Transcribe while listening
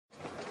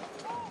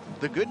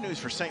The good news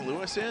for St.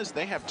 Louis is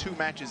they have 2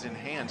 matches in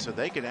hand, so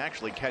they could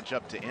actually catch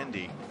up to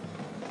Indy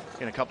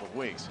in a couple of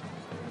weeks.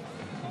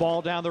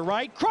 Ball down the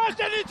right, crossed,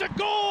 and it's a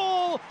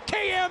goal!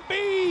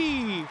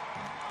 KMB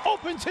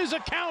opens his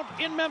account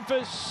in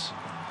Memphis.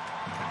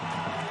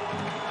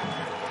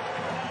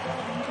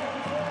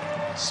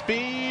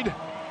 Speed,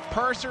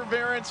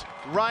 perseverance,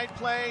 right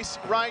place,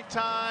 right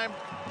time.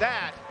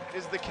 That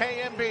is the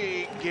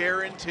KMB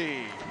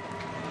guarantee.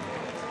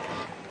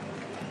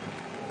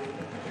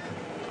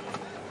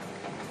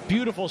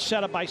 Beautiful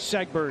setup by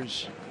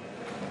Segbers.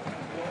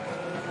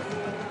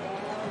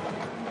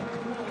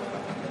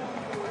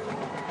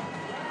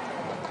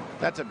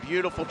 That's a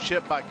beautiful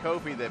chip by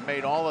Kofi that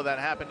made all of that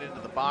happen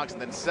into the box,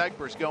 and then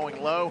Segbers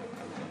going low.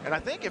 And I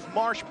think if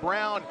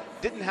Marsh-Brown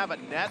didn't have a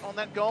net on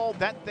that goal,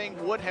 that thing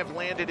would have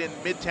landed in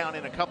Midtown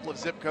in a couple of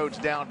zip codes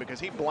down, because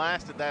he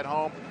blasted that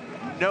home.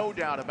 No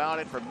doubt about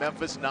it for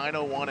Memphis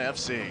 901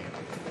 FC.